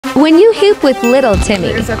When you hoop with little Timmy.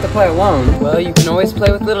 You just have to play alone. Well, you can always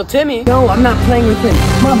play with little Timmy. No, I'm not playing with him.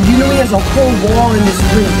 Mom, you know he has a whole wall in this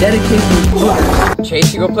room dedicated to football.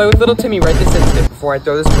 Chase, you go play with little Timmy right this instant before I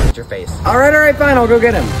throw this book at your face. All right, fine. I'll go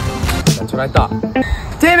get him. That's what I thought.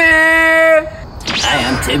 Timmy! Hi,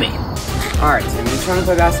 I'm Timmy. All right, Timmy, you trying to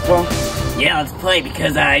play basketball? Yeah, let's play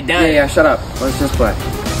because I done. Yeah, shut up. Let's just play.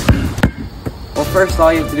 Well, first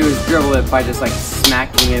all you have to do is dribble it by just like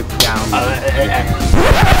smacking it down.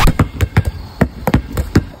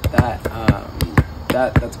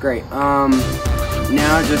 That's great. Now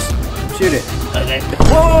just shoot it. Okay.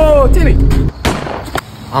 Whoa, Timmy!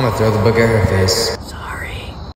 I'm gonna throw the book at her face.